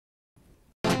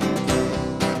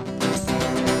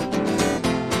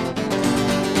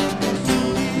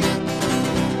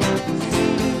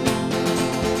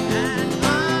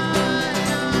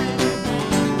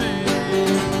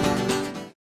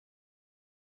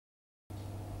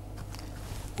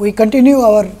we continue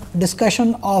our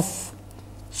discussion of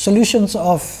solutions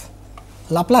of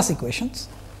Laplace equations.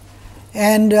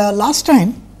 And last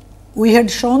time we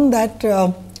had shown that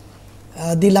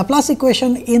the Laplace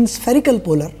equation in spherical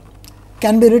polar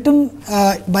can be written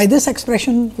by this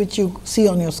expression which you see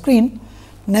on your screen,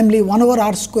 namely 1 over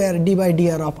r square d by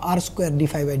dr of r square d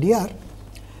phi by dr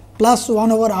plus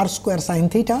 1 over r square sin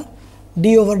theta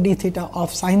d over d theta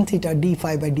of sin theta d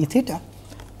phi by d theta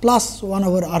plus 1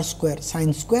 over r square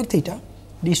sin square theta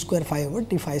d square phi over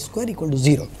d phi square equal to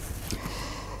 0.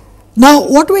 Now,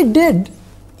 what we did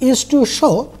is to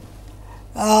show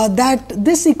that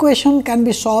this equation can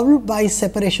be solved by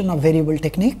separation of variable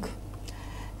technique,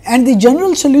 and the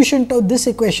general solution to this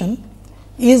equation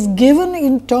is given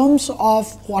in terms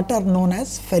of what are known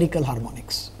as spherical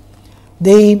harmonics.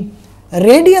 The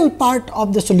radial part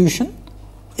of the solution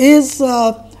is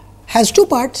has two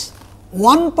parts,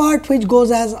 one part which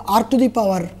goes as r to the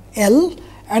power L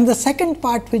and the second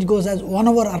part which goes as 1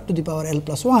 over r to the power L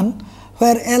plus 1,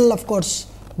 where L of course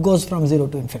goes from 0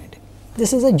 to infinity.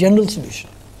 This is a general solution.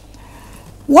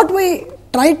 What we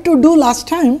tried to do last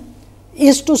time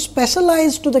is to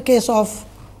specialize to the case of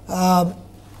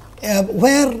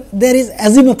where there is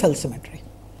azimuthal symmetry.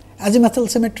 Azimuthal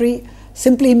symmetry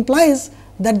simply implies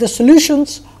that the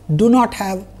solutions do not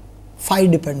have phi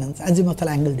dependence, azimuthal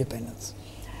angle dependence.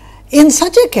 In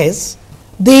such a case,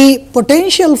 the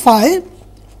potential phi,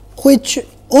 which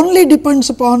only depends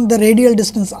upon the radial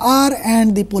distance r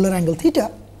and the polar angle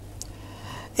theta,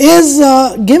 is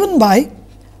given by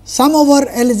sum over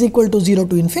L is equal to 0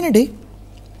 to infinity.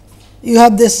 You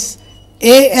have this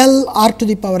A L r to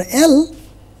the power L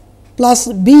plus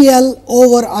B L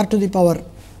over r to the power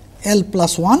L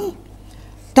plus 1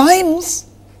 times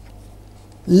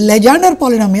Legendre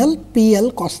polynomial P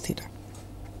L cos theta.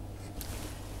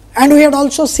 And we had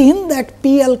also seen that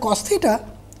P L cos theta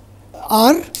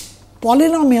are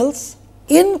polynomials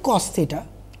in cos theta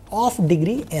of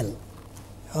degree L,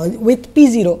 with P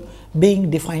 0 being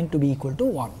defined to be equal to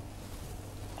 1.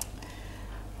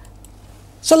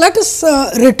 So, let us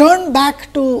return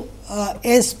back to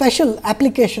a special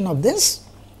application of this.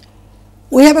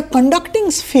 We have a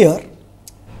conducting sphere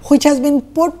which has been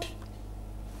put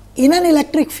in an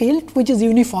electric field which is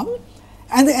uniform,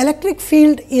 and the electric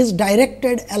field is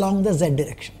directed along the z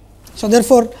direction. So,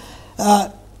 therefore,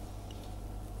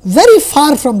 very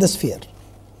far from the sphere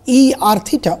E r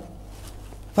theta,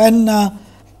 when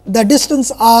the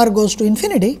distance r goes to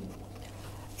infinity,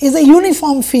 is a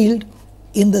uniform field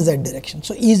in the z direction.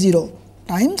 So, E 0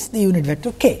 times the unit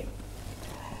vector k.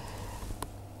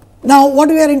 Now, what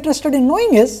we are interested in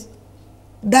knowing is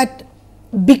that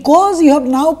because you have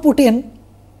now put in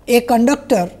a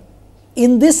conductor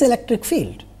in this electric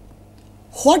field,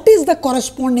 what is the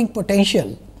corresponding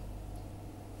potential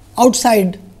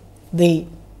outside the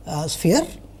sphere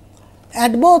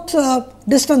at both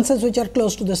distances which are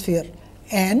close to the sphere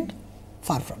and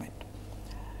far from it.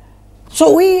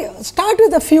 So, we start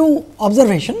with a few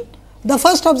observations. The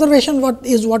first observation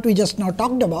is what we just now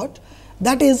talked about,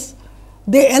 that is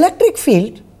the electric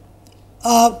field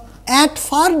at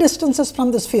far distances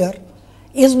from the sphere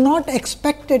is not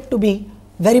expected to be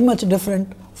very much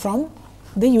different from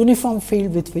the uniform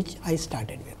field with which I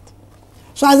started with.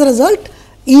 So, as a result,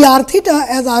 E r theta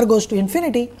as r goes to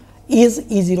infinity is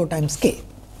E 0 times k.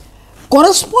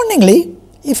 Correspondingly,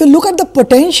 if you look at the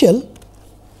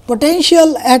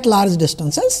potential at large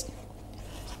distances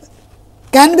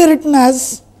can be written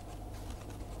as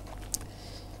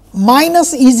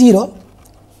minus E 0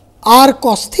 r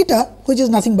cos theta, which is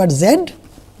nothing but z,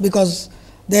 because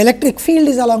the electric field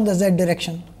is along the z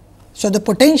direction. So, the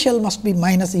potential must be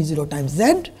minus E 0 times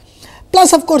z,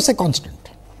 plus of course, a constant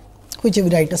which we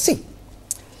write as c.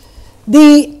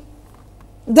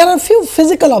 There are few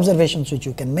physical observations which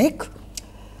you can make.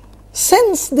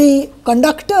 Since the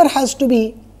conductor has to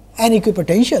be an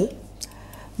equipotential,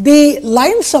 the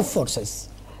lines of forces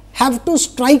have to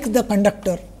strike the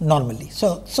conductor normally.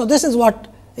 So, this is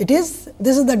what it is.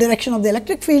 This is the direction of the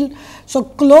electric field. So,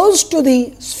 close to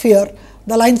the sphere,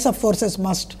 the lines of forces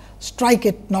must strike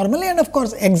it normally and of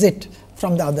course, exit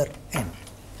from the other end.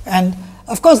 And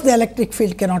of course, the electric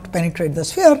field cannot penetrate the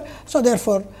sphere. So,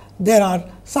 therefore, there are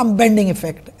some bending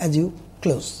effect as you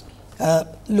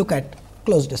look at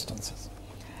close distances.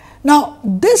 Now,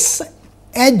 this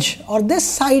edge or this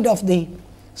side of the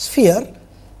sphere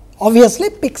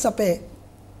obviously picks up a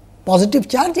positive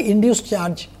charge, induced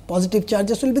charge, positive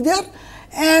charges will be there,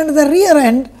 and the rear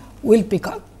end will pick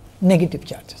up negative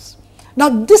charges. Now,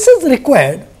 this is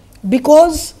required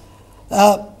because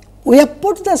we have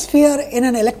put the sphere in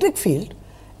an electric field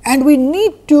and we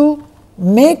need to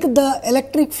make the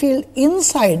electric field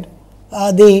inside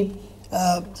the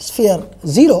sphere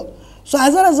 0. So,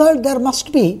 as a result there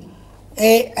must be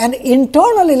an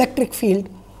internal electric field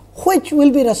which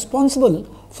will be responsible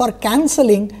for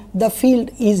cancelling the field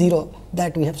E 0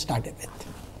 that we have started with.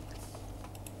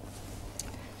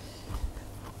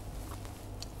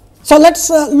 So, let us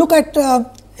look at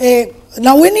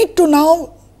now we need to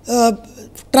now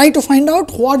try to find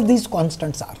out what these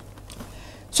constants are.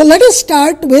 So, let us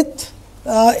start with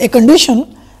a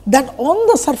condition that on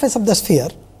the surface of the sphere,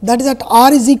 that is at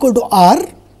r is equal to r,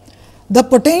 the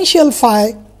potential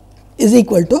phi is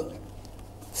equal to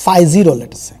phi 0,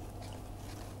 let us say.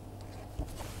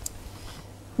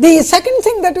 The second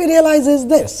thing that we realize is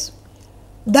this,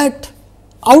 that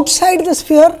outside the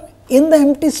sphere in the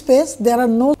empty space there are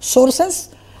no sources.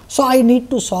 So, I need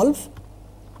to solve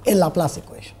a Laplace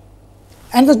equation,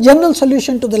 and the general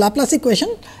solution to the Laplace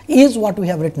equation is what we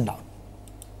have written down.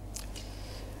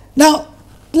 Now,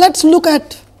 let us look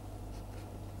at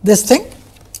this thing.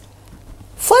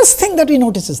 First thing that we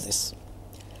notice is this,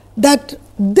 that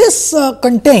this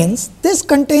contains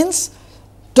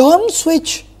terms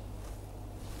which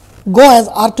go as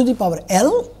r to the power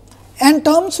L and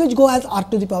terms which go as r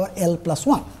to the power L plus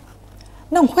 1.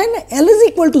 Now, when L is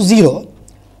equal to 0,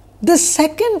 the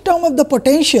second term of the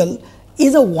potential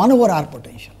is a 1 over r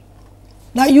potential.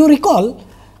 Now, you recall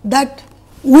that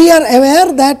we are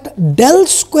aware that del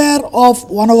square of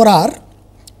 1 over r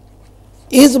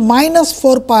is minus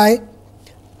 4 pi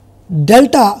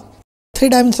delta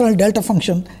 3-dimensional delta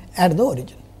function at the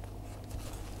origin.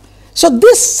 So,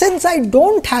 this, since I do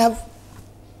not have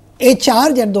a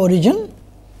charge at the origin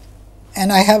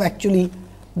and I have actually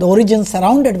the origin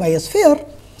surrounded by a sphere,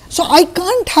 so I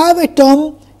can't have a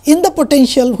term in the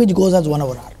potential which goes as 1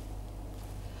 over r.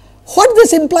 What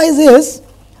this implies is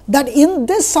that in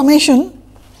this summation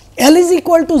L is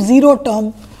equal to 0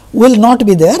 term will not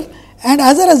be there, and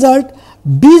as a result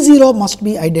B 0 must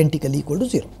be identically equal to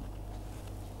 0.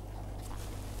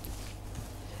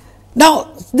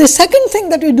 Now, the second thing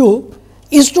that we do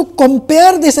is to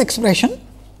compare this expression,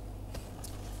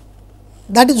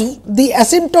 that is the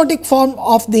asymptotic form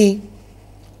of the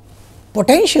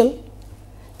potential,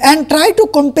 and try to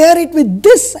compare it with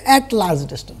this at large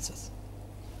distances.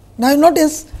 Now, you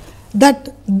notice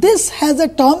that this has a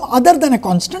term other than a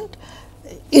constant,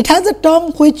 it has a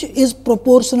term which is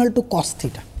proportional to cos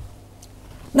theta.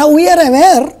 Now, we are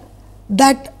aware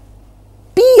that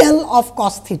P L of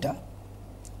cos theta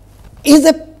is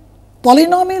a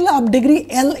polynomial of degree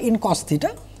L in cos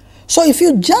theta. So, if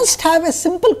you just have a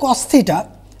simple cos theta,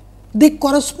 the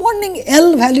corresponding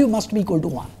L value must be equal to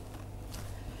 1.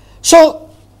 So,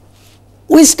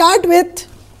 we start with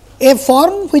a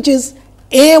form which is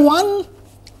A 1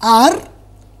 r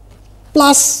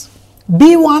plus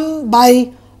B 1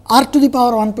 by r to the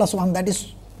power 1 plus 1, that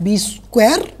is B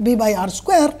square, B by r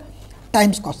square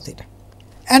times cos theta,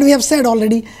 and we have said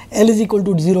already L is equal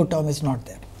to 0 term is not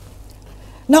there.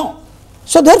 Now,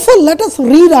 so therefore, let us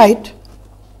rewrite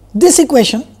this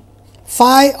equation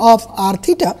phi of r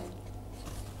theta.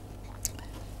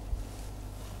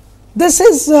 This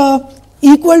is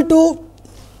equal to,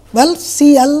 well,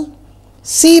 C L,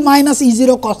 C minus E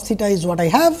 0 cos theta is what I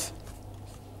have,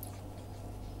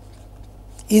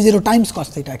 E 0 times cos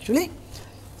theta actually,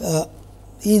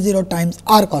 E 0 times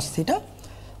r cos theta,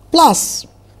 plus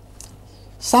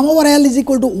sum over L is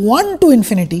equal to 1 to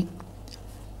infinity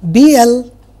B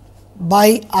L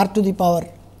by r to the power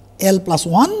L plus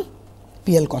 1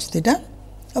 P L cos theta.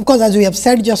 Of course, as we have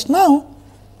said just now,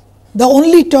 the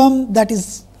only term that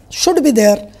is should be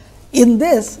there in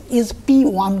this is P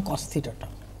 1 cos theta term.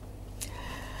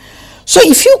 So,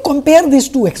 if you compare these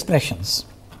two expressions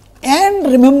and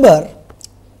remember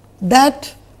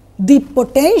that the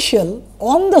potential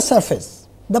on the surface,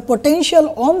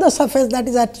 that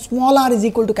is at small r is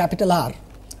equal to capital R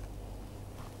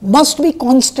must be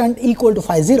constant equal to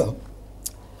phi 0.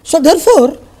 So,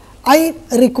 therefore, I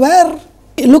require,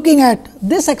 looking at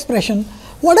this expression,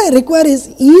 what I require is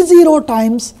E 0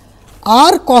 times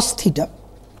r cos theta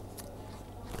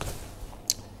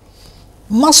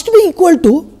must be equal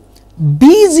to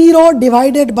B 0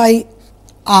 divided by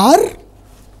r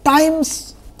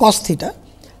times cos theta.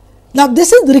 Now,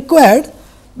 this is required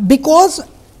because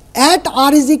at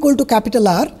r is equal to capital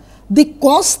R, the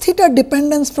cos theta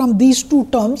dependence from these two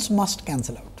terms must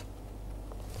cancel out.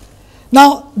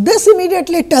 Now, this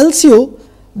immediately tells you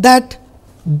that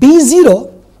B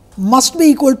 0 must be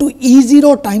equal to E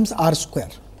 0 times r square.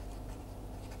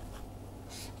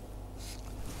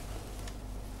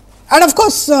 And of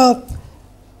course,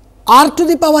 r to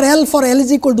the power L for L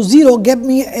is equal to 0 gave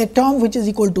me a term which is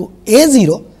equal to A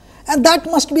 0, and that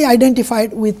must be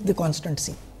identified with the constant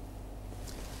C.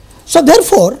 So,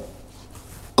 therefore,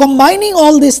 combining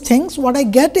all these things, what I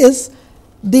get is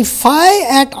the phi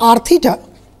at r theta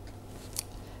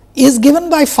is given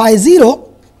by phi 0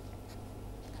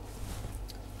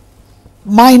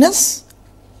 minus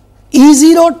E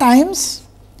 0 times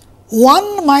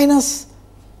 1 minus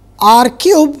r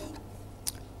cube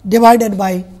divided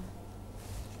by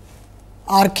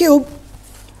r cube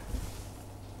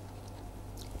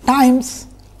times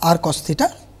r cos theta.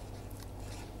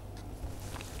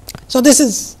 So, this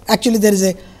is actually there is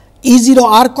a E 0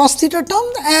 r cos theta term,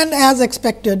 and as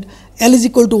expected L is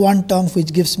equal to 1 term,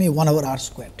 which gives me 1 over r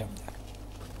square term there.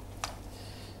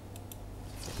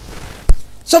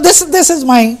 So, this is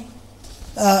my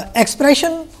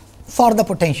expression for the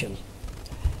potential.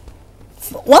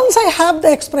 Once I have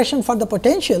the expression for the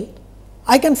potential,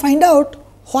 I can find out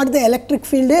what the electric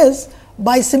field is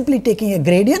by simply taking a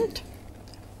gradient.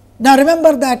 Now,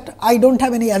 remember that I do not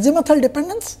have any azimuthal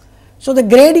dependence. So, the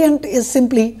gradient is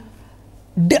simply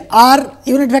r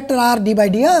unit vector r d by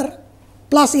dr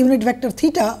plus unit vector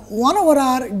theta 1 over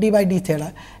r d by d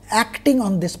theta acting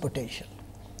on this potential.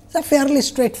 It is a fairly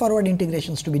straightforward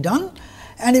integrations to be done,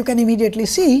 and you can immediately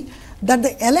see that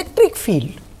the electric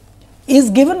field is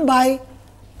given by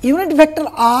unit vector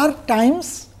r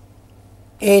times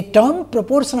a term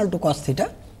proportional to cos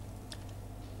theta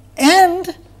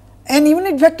and an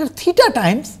unit vector theta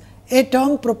times a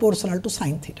term proportional to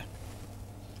sin theta.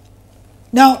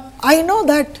 Now, I know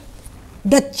that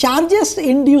the charges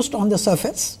induced on the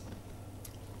surface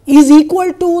is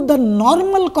equal to the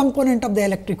normal component of the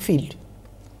electric field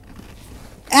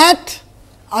at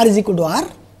r is equal to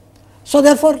r. So,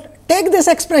 therefore, take this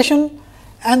expression,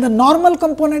 and the normal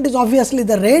component is obviously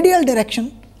the radial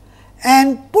direction,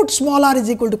 and put small r is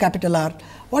equal to capital R.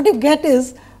 What you get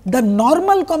is the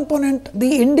normal component,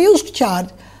 the induced charge,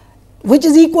 which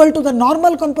is equal to the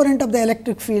normal component of the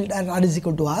electric field at r is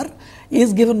equal to r,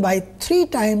 is given by 3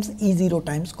 times E 0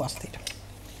 times cos theta.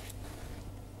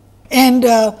 And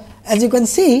as you can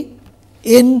see,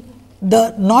 in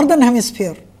the northern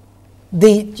hemisphere,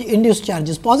 the induced charge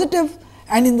is positive,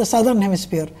 and in the southern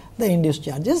hemisphere, the induced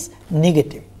charge is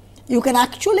negative. You can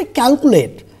actually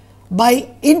calculate by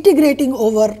integrating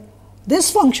over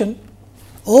this function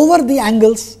over the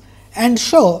angles and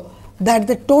show that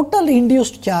the total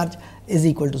induced charge is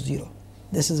equal to 0.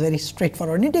 This is very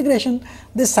straightforward integration.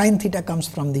 This sin theta comes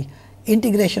from the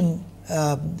integration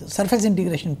surface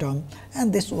integration term,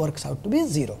 and this works out to be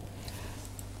 0.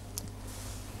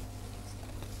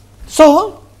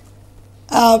 So,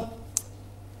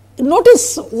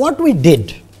 notice what we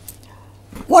did.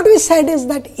 What we said is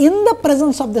that in the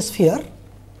presence of the sphere,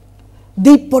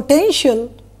 the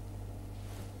potential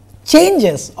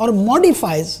changes or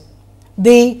modifies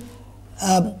the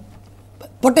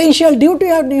potential due to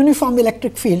a uniform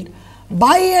electric field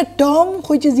by a term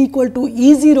which is equal to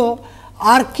E 0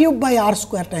 r cube by r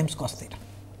square times cos theta,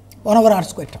 1 over r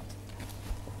square term.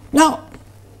 Now,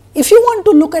 if you want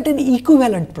to look at an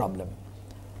equivalent problem,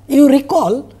 you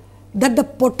recall that the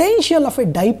potential of a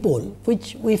dipole,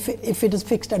 which if it is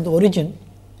fixed at the origin,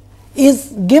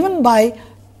 is given by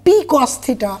p cos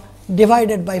theta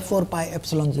divided by 4 pi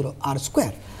epsilon 0 r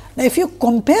square. Now, if you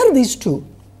compare these two,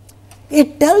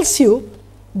 it tells you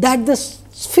that the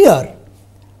sphere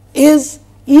is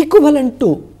equivalent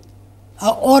to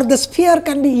or the sphere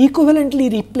can be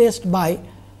equivalently replaced by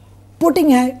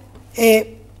putting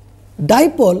a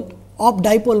dipole of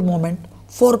dipole moment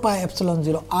 4 pi epsilon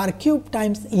 0 r cube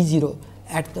times E 0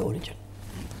 at the origin.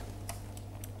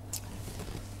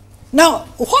 Now,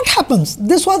 what happens?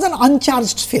 This was an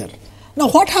uncharged sphere. Now,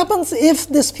 what happens if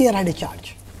the sphere had a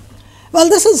charge? Well,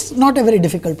 this is not a very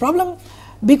difficult problem,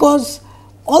 because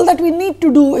all that we need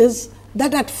to do is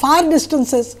that at far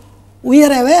distances we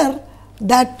are aware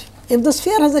that if the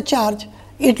sphere has a charge,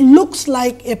 it looks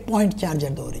like a point charge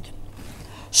at the origin.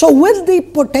 So, with the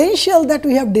potential that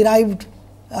we have derived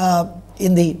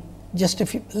in the just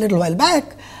a little while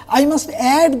back, I must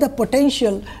add the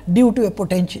potential due to a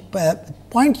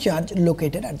point charge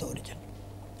located at the origin.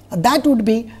 That would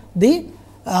be the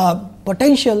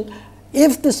potential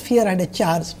if the sphere had a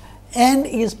charge and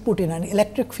is put in an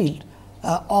electric field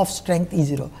of strength E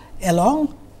 0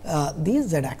 along the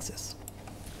z axis.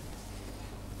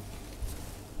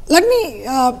 Let me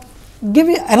give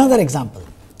you another example.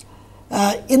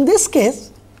 In this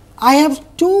case, I have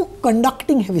two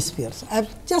conducting heavy spheres. I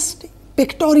have just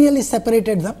pictorially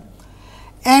separated them,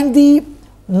 and the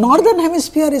northern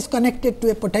hemisphere is connected to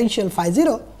a potential phi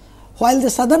 0, while the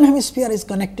southern hemisphere is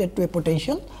connected to a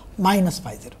potential minus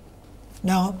phi 0.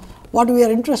 Now, what we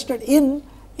are interested in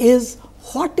is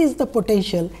what is the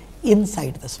potential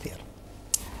inside the sphere.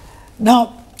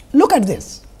 Now, look at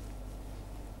this.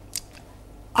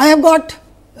 I have got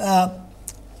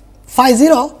phi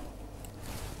 0.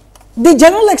 The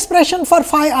general expression for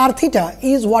phi r theta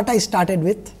is what I started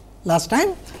with last time,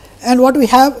 and what we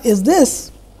have is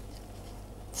this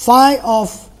phi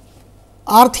of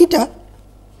r theta,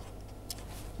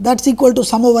 that is equal to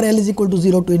sum over L is equal to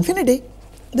 0 to infinity.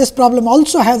 This problem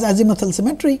also has azimuthal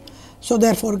symmetry. So,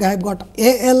 therefore, I have got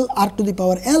A L r to the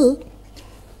power L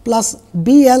plus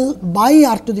B L by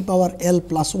r to the power L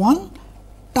plus 1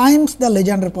 times the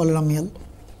Legendre polynomial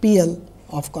P L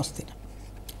of cos theta.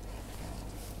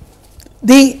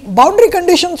 The boundary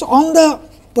conditions on the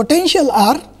potential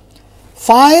are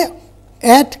phi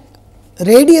at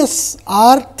radius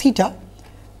r theta,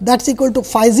 that is equal to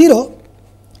phi 0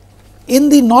 in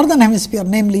the northern hemisphere,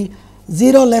 namely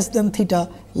 0 less than theta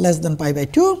less than pi by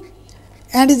 2,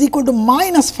 and is equal to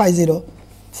minus phi 0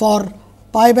 for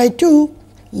pi by 2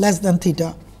 less than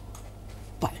theta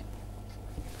pi.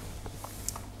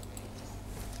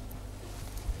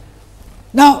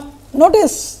 Now,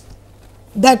 notice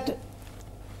that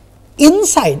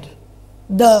inside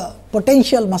the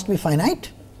potential must be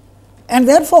finite, and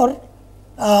therefore,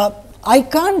 I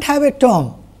can't have a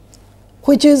term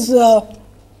which is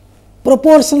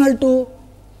proportional to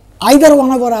either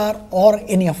 1 over r or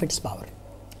any of its power.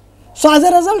 So, as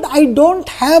a result, I do not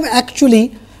have actually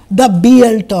the B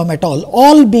L term at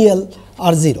all B L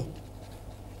are 0.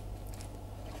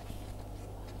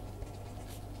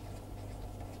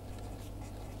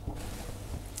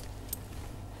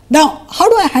 Now, how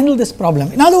do I handle this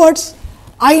problem? In other words,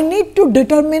 I need to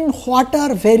determine what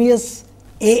are various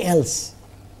A L's.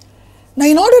 Now,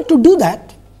 in order to do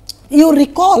that, you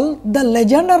recall the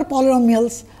Legendre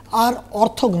polynomials are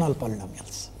orthogonal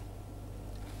polynomials,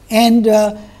 and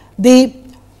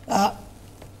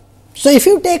so if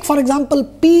you take, for example,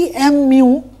 P m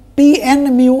mu P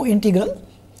n mu integral,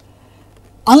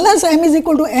 unless m is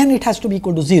equal to n, it has to be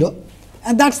equal to 0,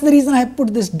 and that is the reason I have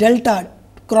put this delta,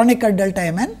 Kronecker delta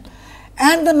m n,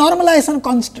 and the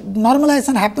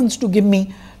normalization happens to give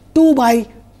me 2 by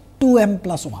 2 m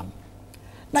plus 1.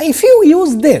 Now, if you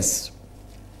use this,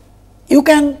 you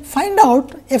can find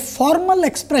out a formal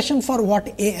expression for what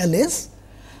A L is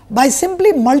by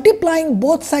simply multiplying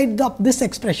both sides of this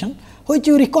expression, which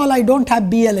you recall I do not have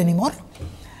B L anymore,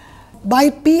 by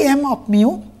P m of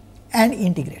mu and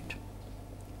integrate.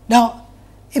 Now,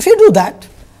 if you do that,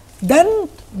 then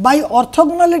by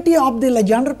orthogonality of the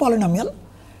Legendre polynomial,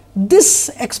 this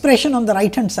expression on the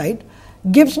right hand side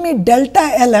gives me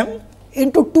delta L m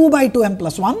into 2 by 2 m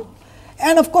plus 1,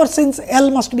 and of course, since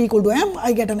L must be equal to m,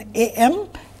 I get an A m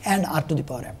and r to the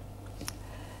power m.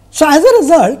 So, as a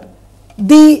result,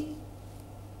 the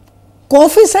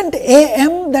coefficient A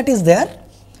m that is there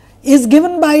is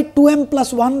given by 2 m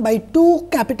plus 1 by 2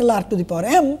 capital R to the power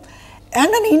m, and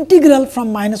an integral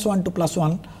from minus 1 to plus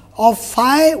 1 of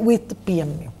phi with P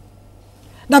m mu.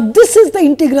 Now, this is the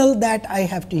integral that I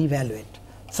have to evaluate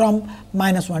from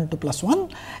minus 1 to plus 1,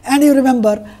 and you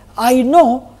remember I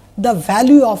know the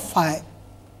value of phi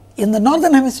in the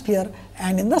northern hemisphere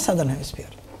and in the southern hemisphere.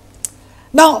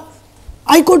 Now,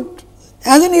 I could,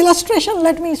 as an illustration,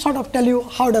 let me sort of tell you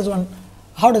how does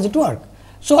it work.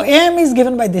 So, A m is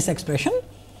given by this expression,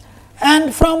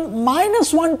 and from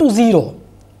minus 1 to 0,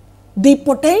 the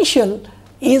potential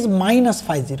is minus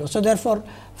phi 0. So, therefore,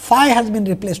 phi has been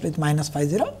replaced with minus phi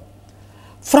 0.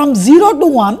 From 0 to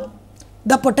 1,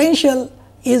 the potential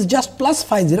is just plus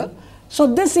phi 0. So,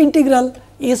 this integral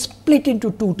is split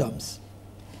into two terms,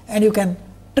 and you can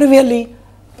trivially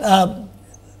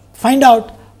find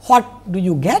out what do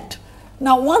you get.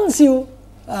 Now, once you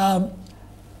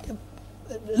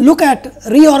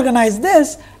reorganize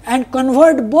this and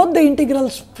convert both the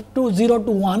integrals to 0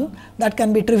 to 1, that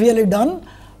can be trivially done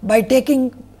by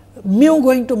taking mu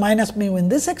going to minus mu in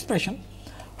this expression.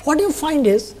 What you find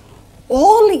is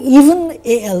all even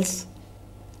A L's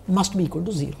must be equal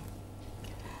to 0.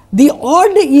 The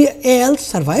odd A L's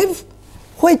survive,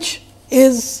 which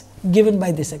is given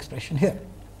by this expression here.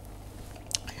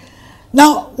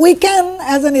 Now, we can,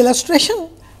 as an illustration,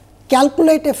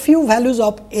 calculate a few values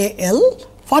of A L.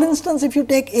 For instance, if you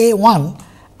take A 1,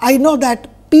 I know that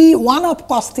P 1 of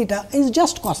cos theta is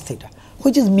just cos theta,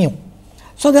 which is mu.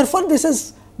 So, therefore, this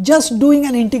is just doing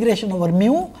an integration over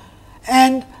mu,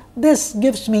 and this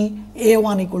gives me A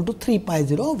 1 equal to 3 pi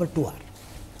 0 over 2 r.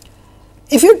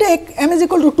 If you take m is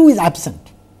equal to 2 is absent.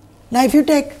 Now, if you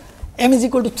take m is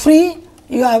equal to 3,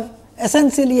 you have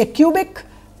essentially a cubic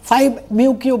 5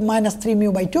 mu cube minus 3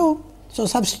 mu by 2. So,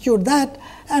 substitute that,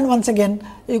 and once again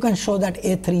you can show that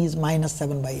A 3 is minus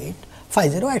 7 by 8 phi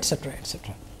 0, etc.,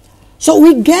 etc. So,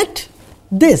 we get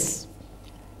this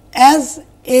as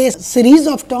a series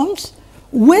of terms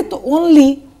with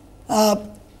only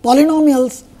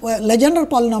polynomials, Legendre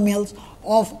polynomials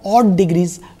of odd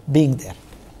degrees being there.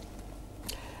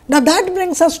 Now, that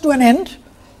brings us to an end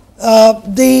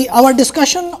our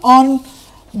discussion on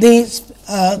the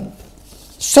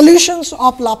solutions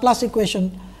of Laplace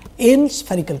equation in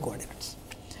spherical coordinates.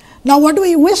 Now, what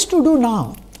we wish to do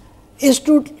now is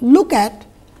to look at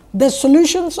the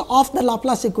solutions of the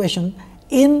Laplace equation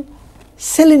in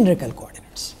cylindrical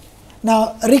coordinates.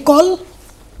 Now, recall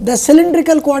the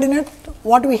cylindrical coordinate,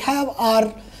 what we have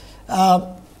are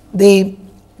the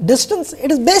distance.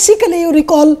 It is basically, you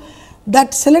recall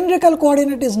that cylindrical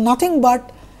coordinate is nothing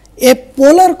but a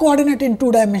polar coordinate in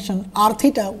 2 dimension r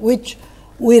theta, which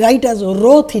we write as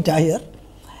rho theta here,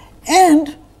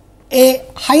 and a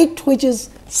height which is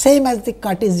same as the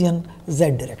Cartesian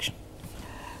z direction.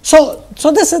 So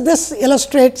this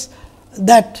illustrates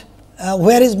that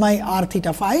where is my r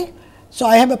theta phi. So,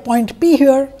 I have a point P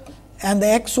here and the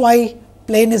x y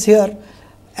plane is here,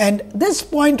 and this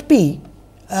point P,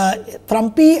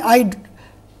 from P I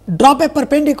drop a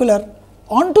perpendicular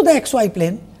onto the x y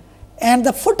plane, and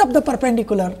the foot of the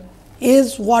perpendicular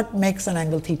is what makes an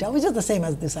angle theta, which is the same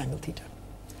as this angle theta,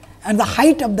 and the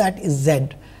height of that is z,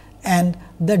 and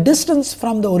the distance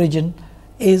from the origin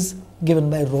is given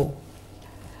by rho.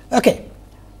 Okay.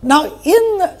 Now,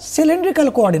 in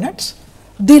cylindrical coordinates,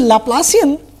 the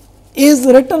Laplacian is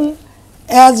written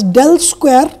as del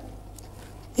square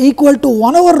equal to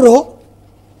 1 over rho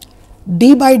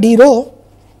d by d rho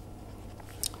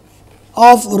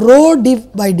of rho d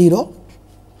by d rho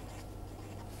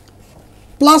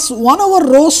plus 1 over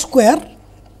rho square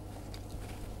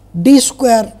d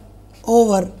square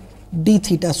over d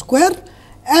theta square,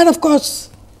 and of course,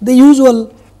 the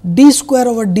usual d square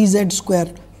over d z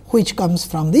square, which comes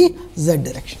from the z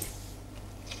direction.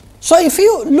 So, if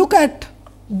you look at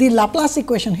the Laplace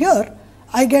equation here,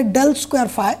 I get del square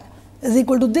phi is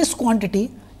equal to this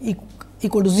quantity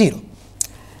equal to 0.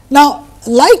 Now,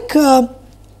 like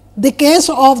the case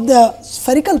of the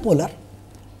spherical polar,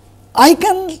 I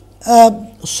can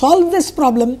solve this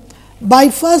problem by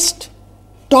first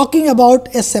talking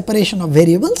about a separation of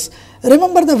variables.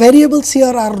 Remember, the variables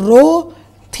here are rho,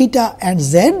 theta and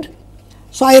z.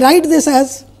 So, I write this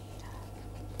as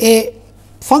a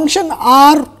function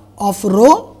r of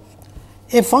rho,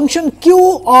 a function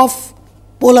q of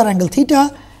polar angle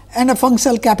theta, and a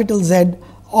function capital Z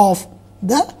of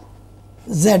the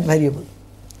z variable.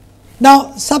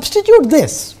 Now, substitute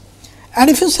this, and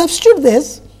if you substitute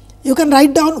this, you can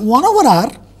write down 1 over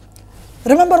r.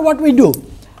 Remember what we do?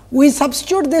 We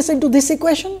substitute this into this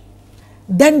equation,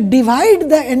 then divide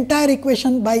the entire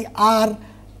equation by r,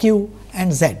 q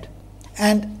and z,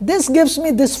 and this gives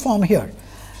me this form here,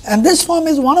 and this form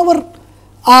is 1 over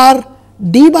r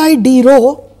d by d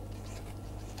rho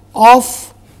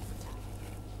of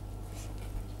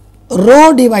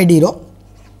rho d by d rho.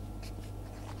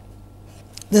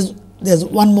 There is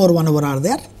one more 1 over r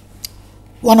there,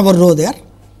 1 over rho there,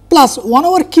 plus 1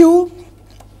 over q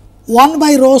 1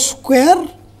 by rho square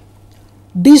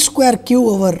d square q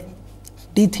over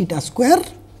d theta square,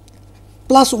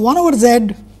 plus 1 over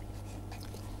z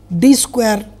d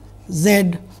square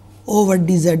z over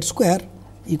d z square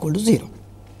equal to 0.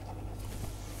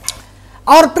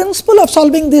 Our principle of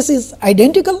solving this is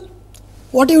identical.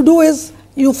 What you do is,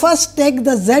 you first take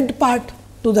the z part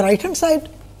to the right hand side,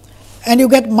 and you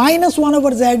get minus 1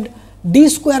 over z d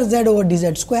square z over d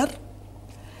z square,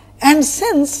 and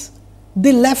since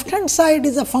the left hand side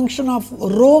is a function of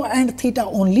rho and theta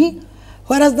only,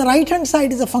 whereas the right hand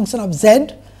side is a function of z,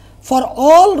 for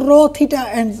all rho theta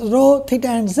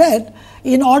and z,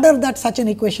 in order that such an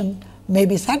equation may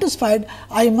be satisfied,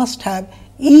 I must have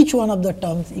each one of the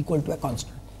terms equal to a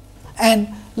constant, and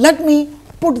let me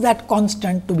put that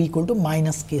constant to be equal to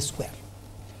minus k square.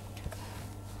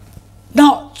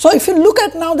 Now, so if you look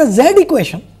at now the z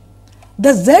equation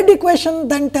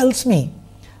then tells me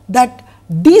that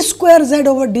d square z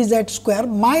over d z square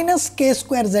minus k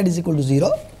square z is equal to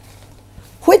 0,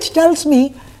 which tells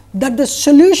me that the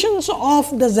solutions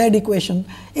of the z equation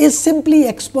is simply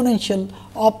exponential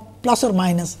of plus or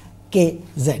minus k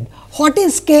z. What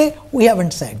is k? We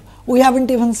haven't said. We haven't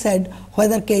even said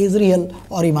whether k is real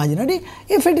or imaginary.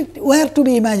 If it were to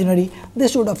be imaginary,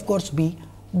 this would of course be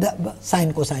the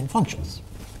sine cosine functions.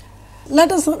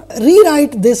 Let us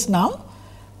rewrite this now,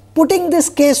 putting this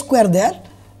k square there,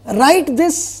 write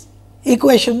this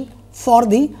equation for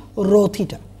the rho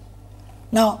theta.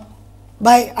 Now,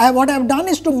 what I have done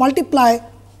is to multiply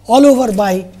all over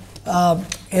by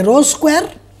a rho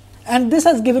square, and this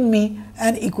has given me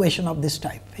an equation of this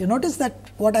type. You notice that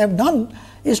what I have done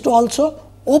is to also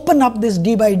open up this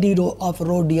d by d rho of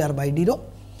rho dr by d rho,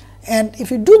 and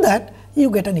if you do that, you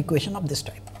get an equation of this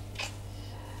type.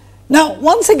 Now,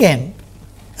 once again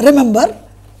remember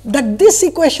that this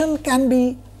equation can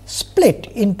be split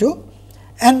into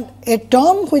a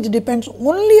term which depends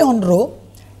only on rho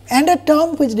and a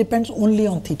term which depends only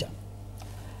on theta.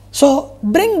 So,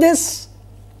 bring this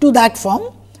to that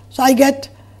form. So, I get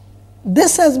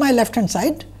this as my left hand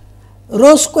side,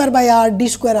 rho square by r d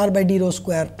square r by d rho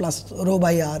square plus rho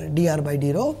by r d r by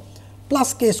d rho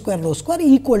plus k square rho square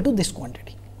equal to this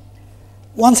quantity.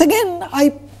 Once again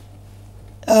I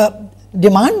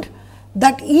demand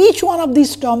that each one of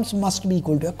these terms must be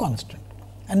equal to a constant,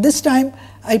 and this time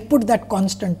I put that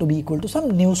constant to be equal to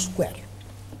some nu square.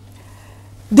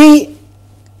 The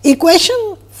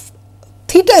equation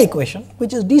theta equation,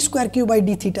 which is d square q by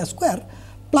d theta square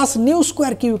plus nu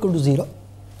square q equal to 0,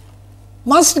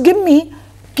 must give me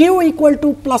q equal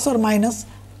to plus or minus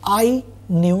I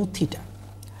nu theta.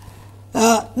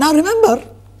 Now, remember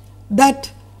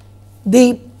that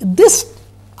this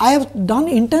I have done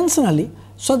intentionally,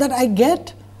 so that I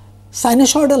get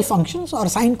sinusoidal functions or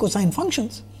sine cosine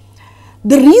functions.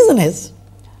 The reason is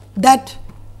that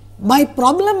my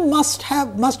problem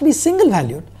must be single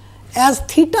valued. As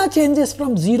theta changes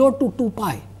from 0 to 2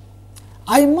 pi,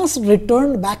 I must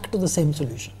return back to the same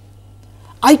solution.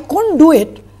 I couldn't do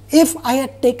it if I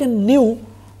had taken nu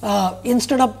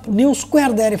instead of nu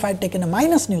square there, if I had taken a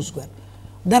minus nu square,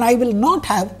 then I will not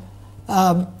have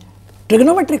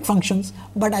trigonometric functions,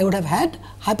 but I would have had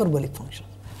hyperbolic functions.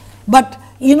 But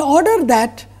in order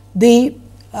that the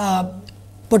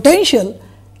potential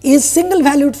is single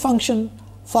valued function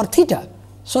for theta,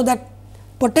 so that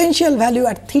potential value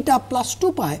at theta plus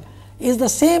 2 pi is the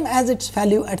same as its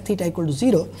value at theta equal to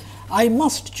 0, I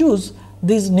must choose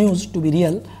these nu's to be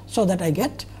real, so that I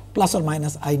get plus or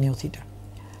minus I nu theta.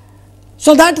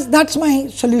 So, that is my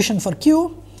solution for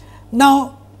q.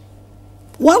 Now,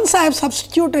 once I have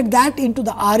substituted that into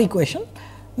the r equation,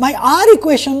 my r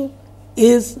equation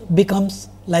becomes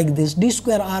like this: d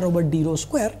square r over d rho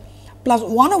square plus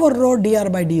 1 over rho dr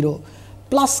by d rho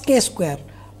plus k square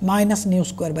minus nu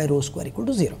square by rho square equal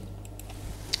to 0.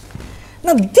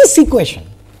 Now, this equation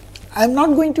I am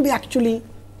not going to be actually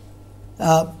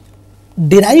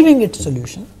deriving its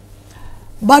solution,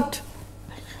 but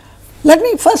let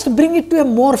me first bring it to a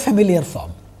more familiar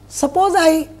form. Suppose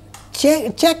I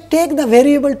take the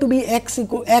variable to be x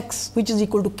which is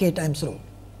equal to k times rho.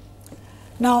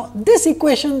 Now, this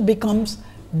equation becomes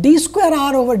d square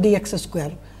r over dx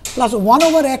square plus 1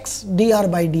 over x dr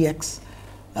by dx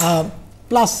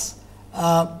plus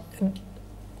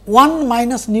 1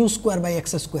 minus nu square by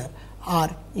x square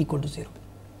r equal to 0.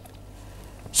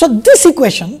 So, this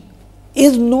equation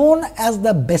is known as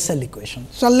the Bessel equation.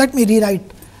 So, let me rewrite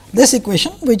this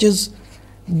equation, which is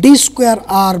d square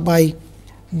r by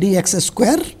dx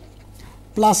square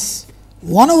plus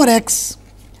 1 over x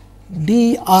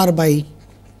dr by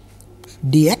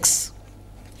dx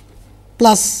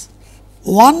plus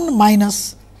 1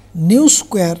 minus nu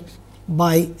square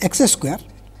by x square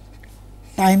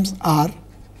times r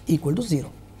equal to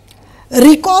 0.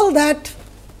 Recall that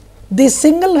the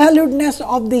single valuedness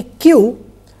of the q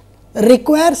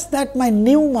requires that my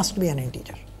nu must be an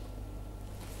integer.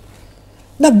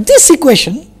 Now, this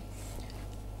equation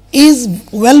is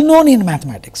well known in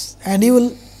mathematics, and you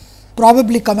will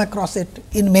probably come across it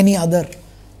in many other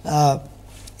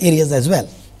areas as well.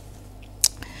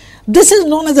 This is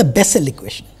known as a Bessel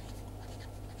equation.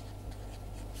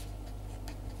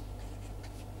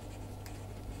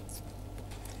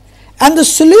 And the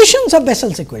solutions of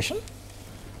Bessel's equation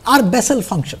are Bessel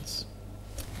functions.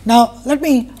 Now, let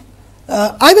me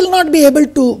I will not be able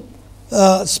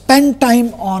to spend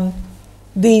time on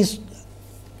these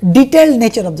detailed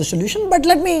nature of the solution, but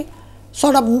let me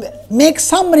sort of make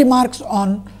some remarks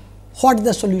on what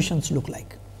the solutions look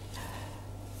like.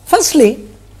 Firstly,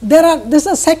 this is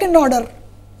a second order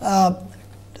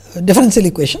differential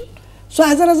equation. So,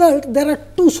 as a result, there are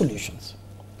two solutions.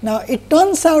 Now, it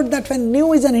turns out that when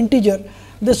nu is an integer,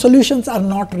 the solutions are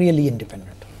not really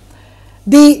independent.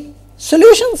 The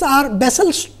solutions are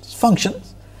Bessel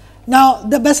functions. Now,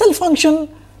 the Bessel function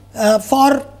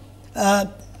for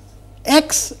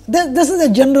x, this is a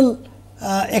general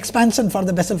expansion for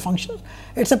the Bessel function.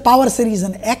 It is a power series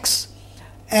in x,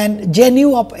 and j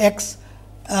nu of x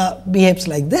behaves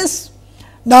like this.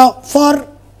 Now, for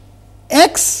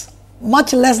x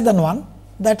much less than 1,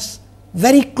 that is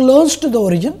very close to the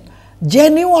origin, j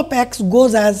nu of x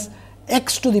goes as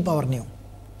x to the power nu.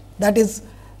 That is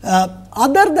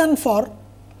other than for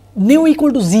nu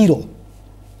equal to 0,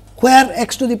 where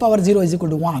x to the power 0 is equal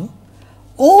to 1,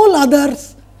 all other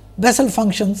Bessel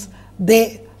functions,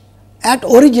 they at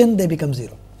origin they become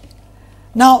 0.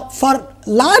 Now, for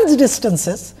large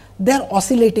distances, they are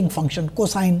oscillating function,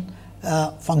 cosine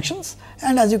functions,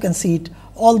 and as you can see it,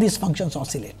 all these functions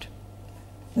oscillate.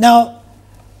 Now,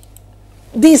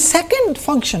 the second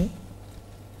function,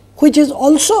 which is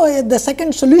also the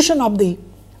second solution of the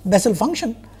Bessel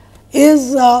function,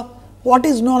 is what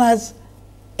is known as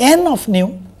n of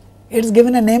nu. It is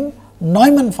given a name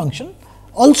Neumann function,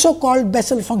 also called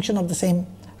Bessel function of the same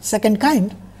second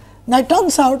kind. Now, it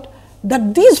turns out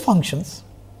that these functions,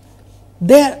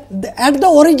 at the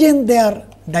origin they are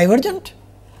divergent,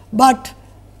 but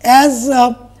as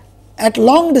at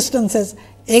long distances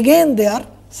again they are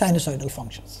sinusoidal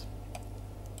functions.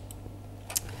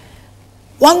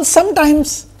 One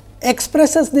sometimes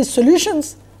expresses these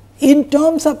solutions in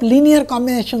terms of linear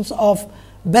combinations of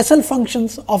Bessel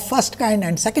functions of first kind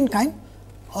and second kind,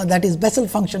 or that is Bessel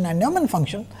function and Neumann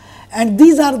function, and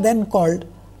these are then called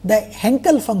the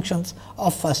Henkel functions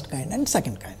of first kind and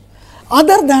second kind.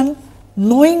 Other than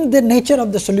knowing the nature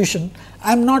of the solution,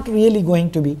 I am not really going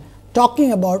to be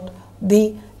talking about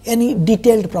any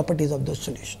detailed properties of those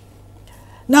solutions.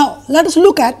 Now, let us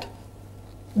look at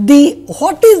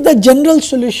what is the general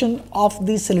solution of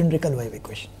the cylindrical wave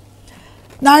equation.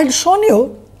 Now, I had shown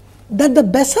you that the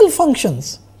Bessel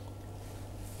functions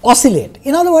oscillate.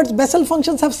 In other words, Bessel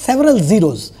functions have several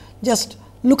zeros. Just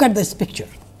look at this picture.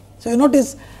 So, you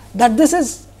notice that this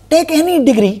is, take any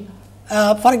degree,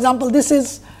 for example, this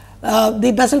is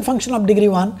the Bessel function of degree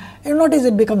 1, you notice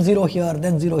it becomes 0 here,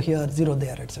 then 0 here, 0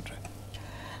 there, etc.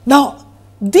 Now,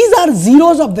 these are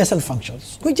zeros of Bessel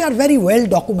functions, which are very well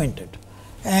documented,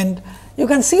 and you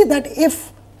can see that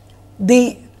if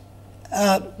the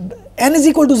n is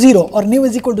equal to 0 or nu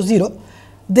is equal to 0,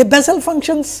 the Bessel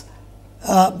functions,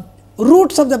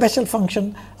 roots of the Bessel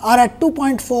function are at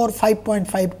 2.4,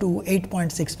 5.52,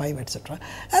 8.65, etc.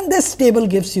 And this table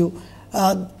gives you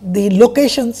the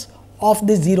locations of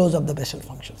the zeros of the Bessel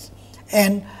functions,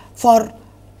 and for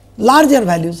larger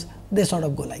values they sort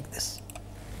of go like this.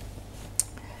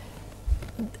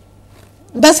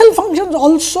 Bessel functions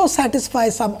also satisfy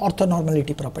some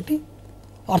orthogonality property,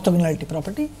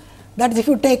 that is, if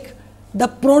you take the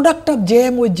product of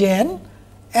Jm with Jn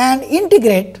and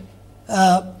integrate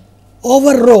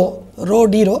over rho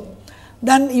d rho,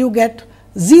 then you get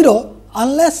 0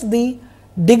 unless the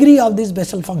degree of these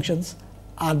Bessel functions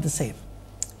are the same,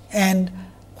 and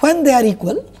when they are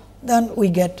equal, then we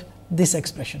get this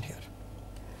expression here.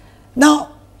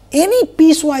 Now, any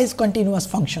piecewise continuous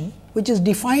function which is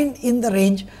defined in the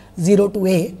range 0 to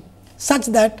a, such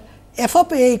that f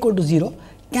of a equal to 0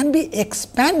 can be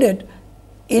expanded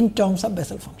in terms of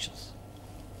Bessel functions.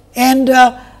 And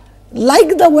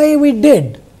like the way we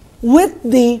did with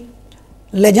the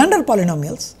Legendre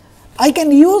polynomials, I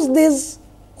can use this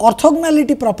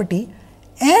orthogonality property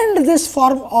and this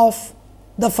form of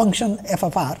the function f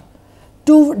of r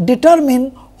to determine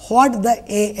what the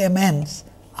AMNs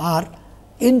are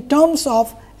in terms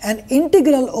of an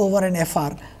integral over an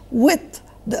FR with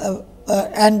the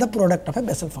and the product of a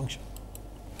Bessel function.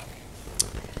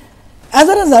 As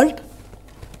a result,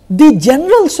 the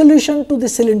general solution to the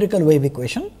cylindrical wave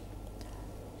equation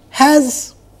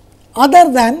has,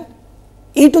 other than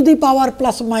e to the power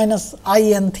plus minus I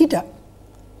n theta,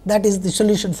 that is the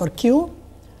solution for q,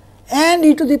 and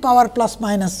e to the power plus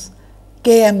minus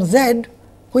k m z,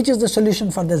 which is the solution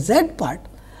for the z part.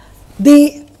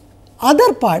 The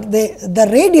other part, the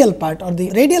radial part, or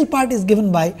the radial part is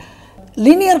given by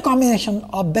linear combination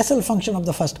of Bessel function of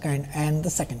the first kind and the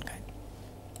second kind.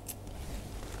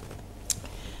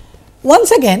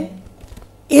 Once again,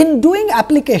 in doing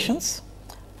applications,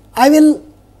 I will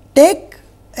take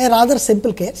a rather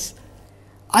simple case.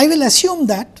 I will assume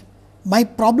that my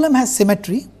problem has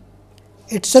symmetry,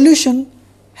 its solution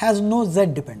has no z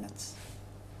dependence.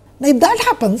 Now, if that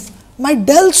happens, my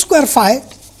del square phi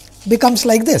becomes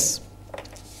like this.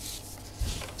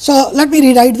 So, let me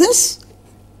rewrite this.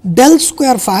 Del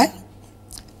square phi,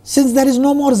 since there is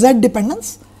no more z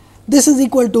dependence, this is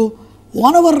equal to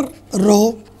 1 over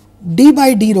rho d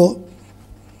by d rho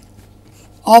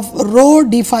of rho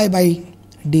d phi by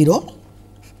d rho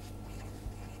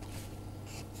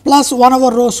plus 1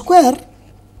 over rho square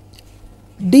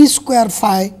d square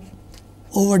phi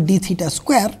over d theta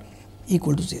square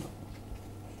equal to 0.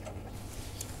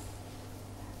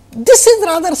 This is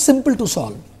rather simple to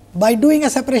solve. By doing a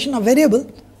separation of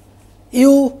variable,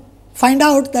 you find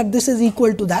out that this is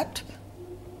equal to that,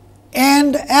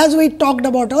 and as we talked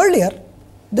about earlier,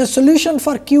 the solution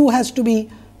for q has to be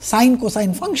sine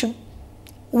cosine function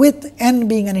with n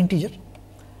being an integer,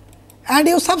 and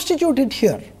you substitute it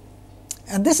here,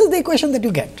 and this is the equation that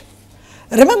you get.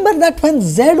 Remember that when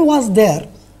z was there,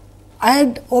 I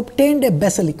had obtained a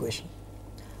Bessel equation,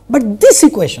 but this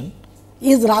equation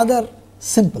is rather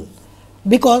simple,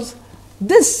 because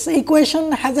this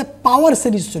equation has a power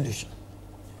series solution.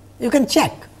 You can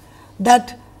check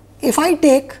that if I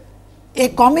take a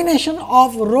combination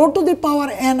of rho to the power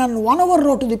n and 1 over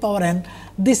rho to the power n,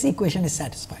 this equation is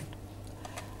satisfied.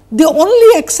 The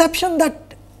only exception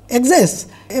that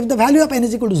exists if the value of n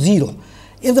is equal to 0.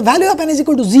 If the value of n is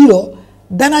equal to 0,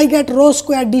 then I get rho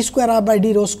square d square r by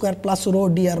d rho square plus rho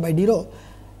d r by d rho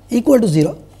equal to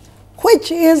 0,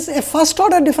 which is a first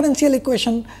order differential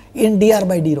equation in dr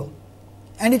by d rho,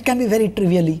 and it can be very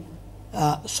trivially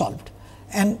solved.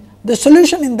 And the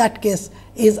solution in that case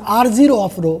is r0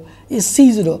 of rho is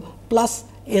c0 plus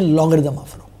a logarithm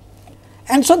of rho.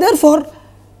 And so therefore,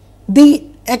 the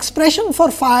expression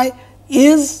for phi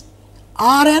is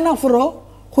Rn of rho,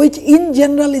 which in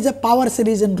general is a power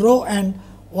series in rho and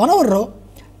 1 over rho,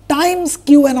 times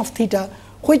Qn of theta,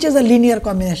 which is a linear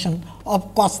combination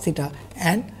of cos theta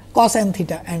and cos n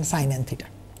theta and sin n theta.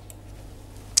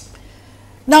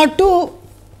 Now, to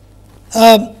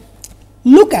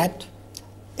look at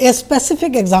a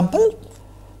specific example,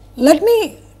 let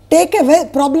me take a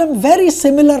problem very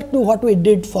similar to what we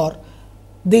did for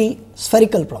the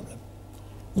spherical problem.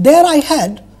 There I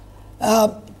had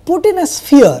put in a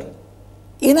sphere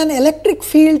in an electric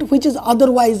field which is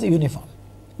otherwise uniform,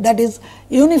 that is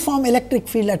uniform electric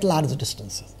field at large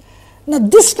distances. Now,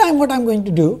 this time what I am going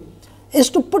to do is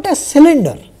to put a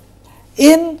cylinder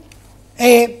in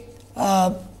a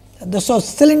so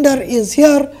cylinder is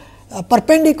here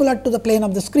perpendicular to the plane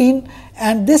of the screen,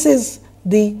 and this is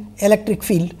the electric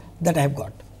field that I have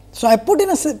got. So, I put in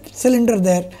a cylinder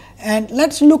there, and let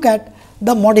us look at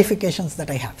the modifications that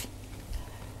I have.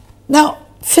 Now,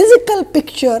 physical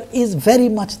picture is very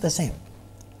much the same,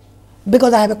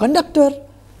 because I have a conductor,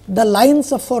 the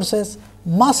lines of forces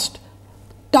must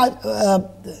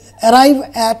arrive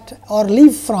at or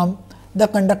leave from the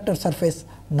conductor surface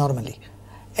normally,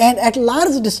 and at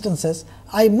large distances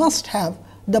I must have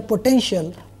the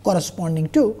potential corresponding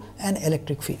to an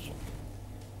electric field.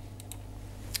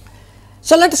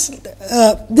 So, let us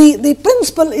the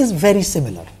principle is very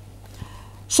similar.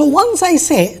 So, once I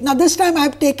say, now this time I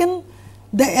have taken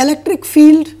the electric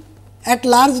field at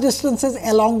large distances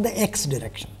along the x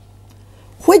direction,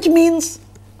 which means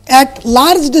at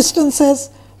large distances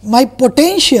my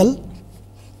potential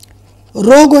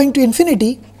rho going to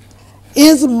infinity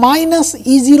is minus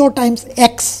E 0 times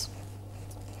x,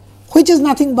 which is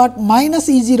nothing but minus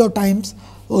E 0 times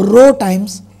rho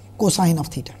times cosine of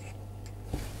theta.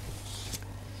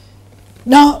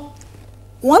 Now,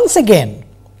 once again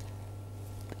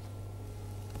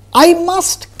I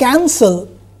must cancel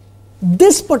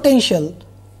this potential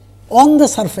on the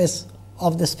surface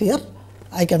of the sphere.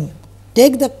 I can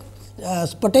take the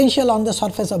potential on the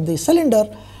surface of the cylinder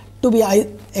to be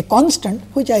a constant,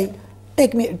 which I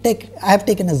have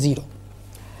taken as 0.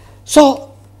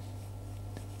 So,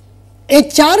 a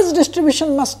charge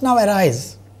distribution must now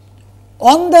arise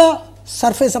on the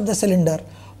surface of the cylinder,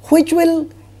 which will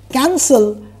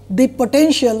cancel the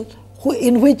potential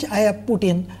in which I have put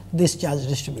in this charge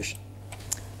distribution.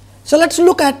 So, let us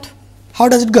look at how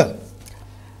does it go.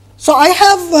 So, I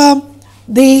have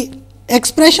the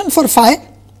expression for phi,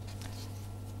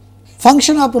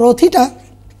 function of rho theta,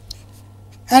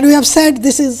 and we have said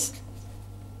this is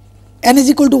n is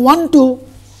equal to 1 to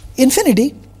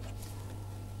infinity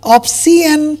of C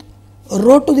n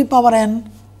rho to the power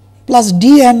n plus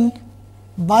d n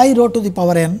by rho to the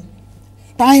power n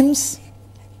times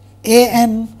a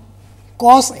n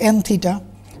cos n theta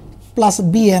plus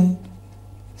b n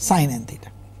sin n theta.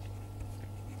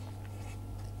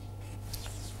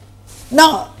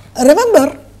 Now,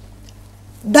 remember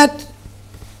that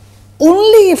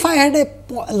only if I had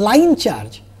a line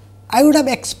charge, I would have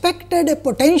expected a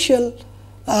potential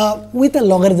with a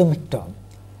logarithmic term,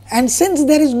 and since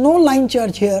there is no line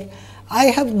charge here, I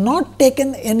have not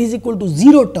taken n is equal to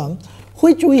 0 term,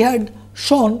 which we had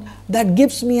shown that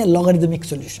gives me a logarithmic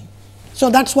solution. So,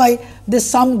 that is why this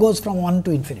sum goes from 1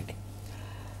 to infinity.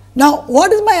 Now,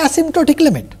 what is my asymptotic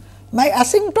limit? My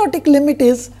asymptotic limit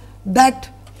is that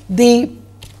the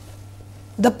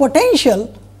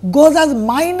potential goes as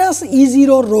minus E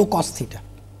 0 rho cos theta.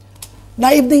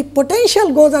 Now, if the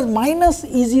potential goes as minus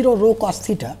E 0 rho cos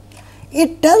theta,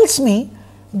 it tells me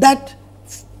that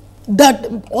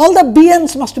all the b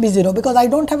n's must be 0, because I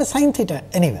do not have a sin theta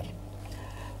anywhere.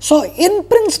 So, in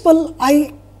principle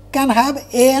I can have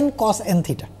a n cos n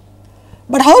theta,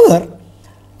 but however,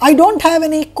 I do not have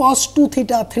any cos 2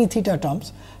 theta 3 theta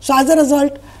terms. So, as a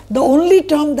result, the only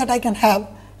term that I can have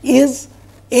is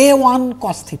a 1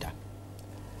 cos theta.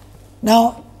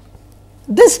 Now,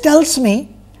 this tells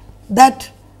me that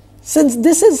since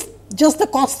this is just the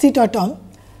cos theta term,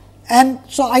 and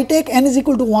so I take n is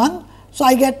equal to 1, So,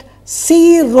 I get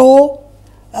C rho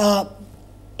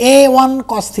A1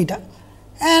 cos theta,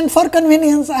 and for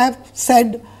convenience I have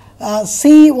said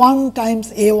C1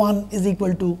 times A1 is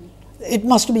equal to, it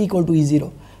must be equal to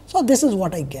E0. So, this is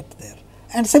what I get there,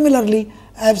 and similarly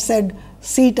I have said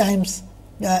C times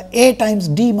A times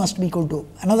D must be equal to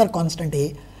another constant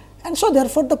A, and so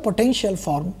therefore, the potential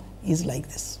form is like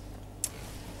this.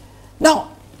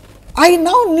 Now, I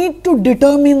now need to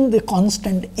determine the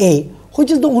constant A,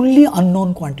 which is the only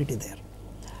unknown quantity there.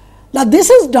 Now, this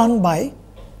is done by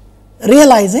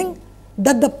realizing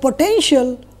that the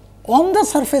potential on the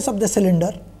surface of the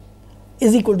cylinder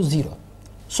is equal to 0.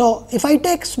 So, if I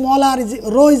take small r is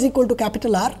rho is equal to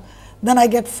capital R, then I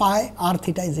get phi r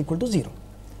theta is equal to 0,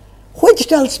 which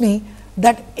tells me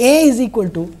that A is equal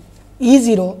to E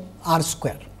 0 r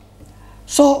square.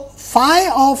 So, phi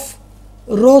of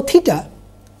rho theta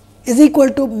is equal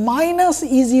to minus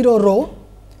E 0 rho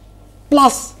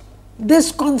plus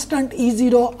this constant E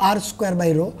 0 r square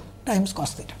by rho times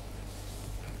cos theta.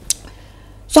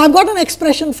 So, I have got an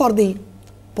expression for the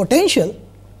potential,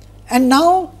 and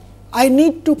now I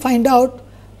need to find out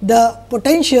the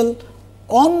potential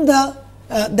on the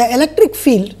electric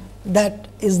field that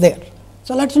is there.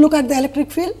 So, let us look at the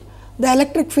electric field. The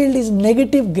electric field is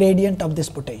negative gradient of this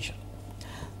potential.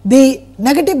 The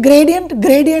negative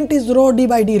gradient is rho d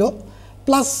by d rho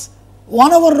plus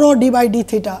 1 over rho d by d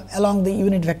theta along the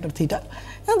unit vector theta,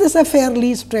 and this is a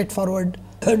fairly straightforward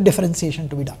differentiation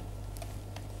to be done.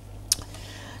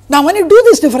 Now, when you do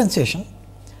this differentiation,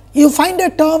 you find a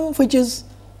term which is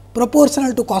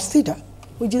proportional to cos theta,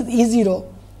 which is E 0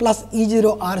 plus E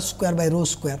 0 r square by rho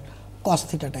square cos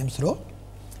theta times rho,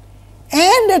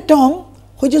 and a term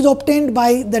which is obtained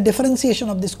by the differentiation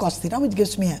of this cos theta, which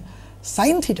gives me a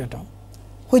sin theta term,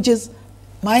 which is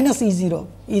minus E 0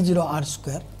 r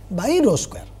square by rho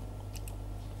square.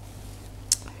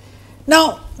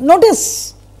 Now,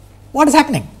 notice what is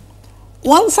happening.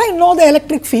 Once I know the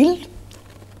electric field,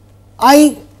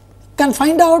 I can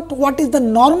find out what is the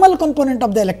normal component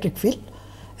of the electric field,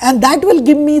 and that will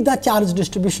give me the charge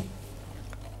distribution.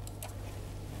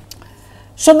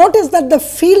 So, notice that the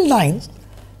field lines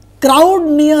crowd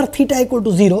near theta equal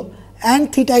to 0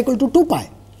 and theta equal to 2 pi,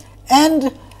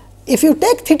 and if you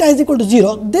take theta is equal to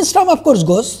 0, this term of course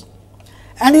goes,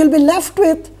 and you will be left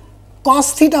with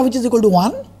cos theta which is equal to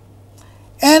 1,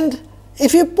 and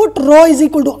if you put rho is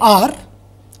equal to r,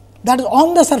 that is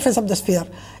on the surface of the sphere,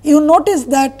 you notice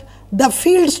that the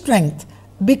field strength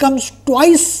becomes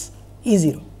twice E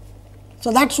 0.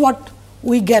 So, that is what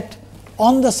we get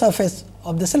on the surface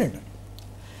of the cylinder.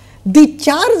 The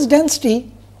charge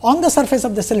density on the surface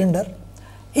of the cylinder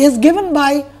is given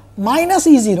by minus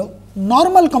E 0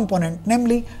 normal component,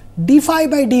 namely d phi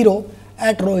by d rho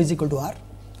at rho is equal to r.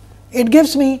 It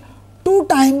gives me 2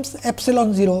 times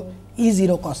epsilon 0 E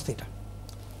 0 cos theta.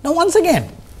 Now, once again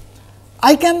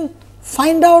I can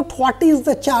find out what is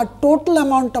the charge, total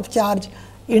amount of charge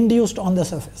induced on the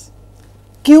surface.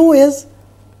 Q is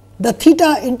the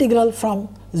theta integral from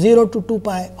 0 to 2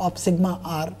 pi of sigma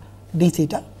r d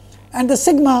theta, and the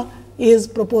sigma is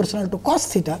proportional to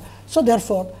cos theta. So,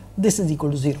 therefore, this is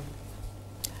equal to 0.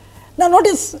 Now,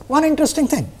 notice one interesting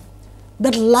thing,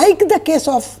 that like the case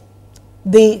of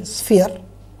the sphere,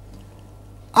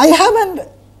 I have a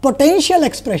potential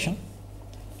expression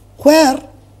where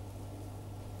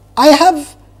I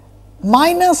have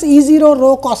minus E 0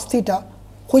 rho cos theta,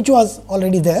 which was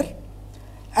already there,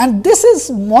 and this is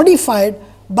modified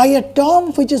by a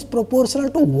term which is proportional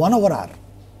to 1 over r.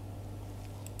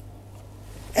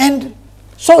 And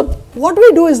so, what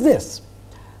we do is this,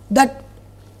 that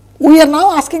we are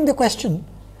now asking the question,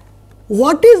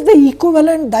 what is the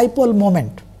equivalent dipole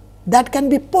moment that can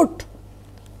be put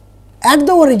at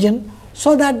the origin,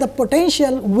 so that the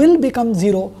potential will become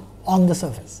 0 on the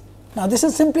surface. Now, this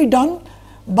is simply done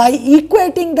by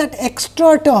equating that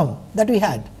extra term that we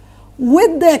had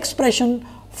with the expression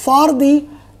for the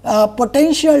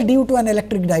potential due to an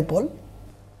electric dipole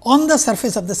on the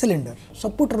surface of the cylinder. So,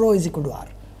 put rho is equal to r,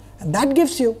 and that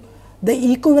gives you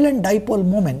the equivalent dipole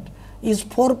moment is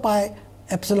 4 pi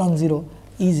epsilon 0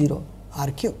 E 0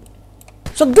 r cube.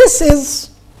 So, this is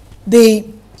the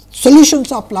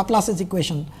solutions of Laplace's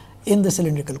equation in the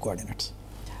cylindrical coordinates.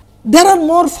 There are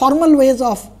more formal ways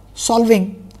of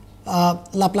solving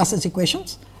Laplace's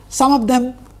equations. Some of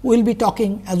them we will be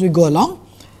talking as we go along,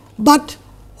 but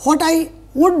what I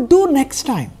would do next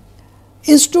time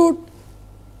is to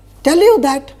tell you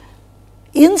that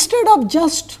instead of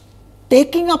just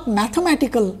taking up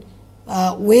mathematical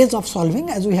ways of solving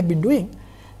as we have been doing,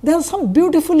 there are some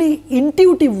beautifully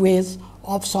intuitive ways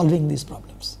of solving these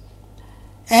problems.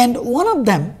 And one of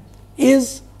them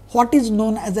is what is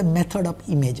known as a method of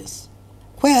images,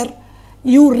 where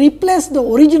you replace the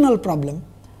original problem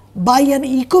by an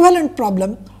equivalent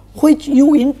problem which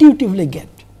you intuitively get.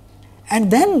 And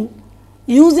then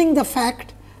using the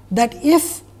fact that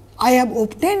if I have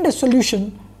obtained a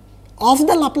solution of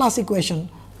the Laplace equation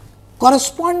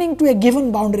corresponding to a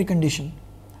given boundary condition,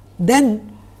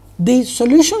 then the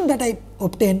solution that I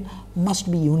obtain must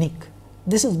be unique.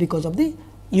 This is because of the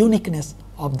uniqueness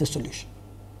of the solution.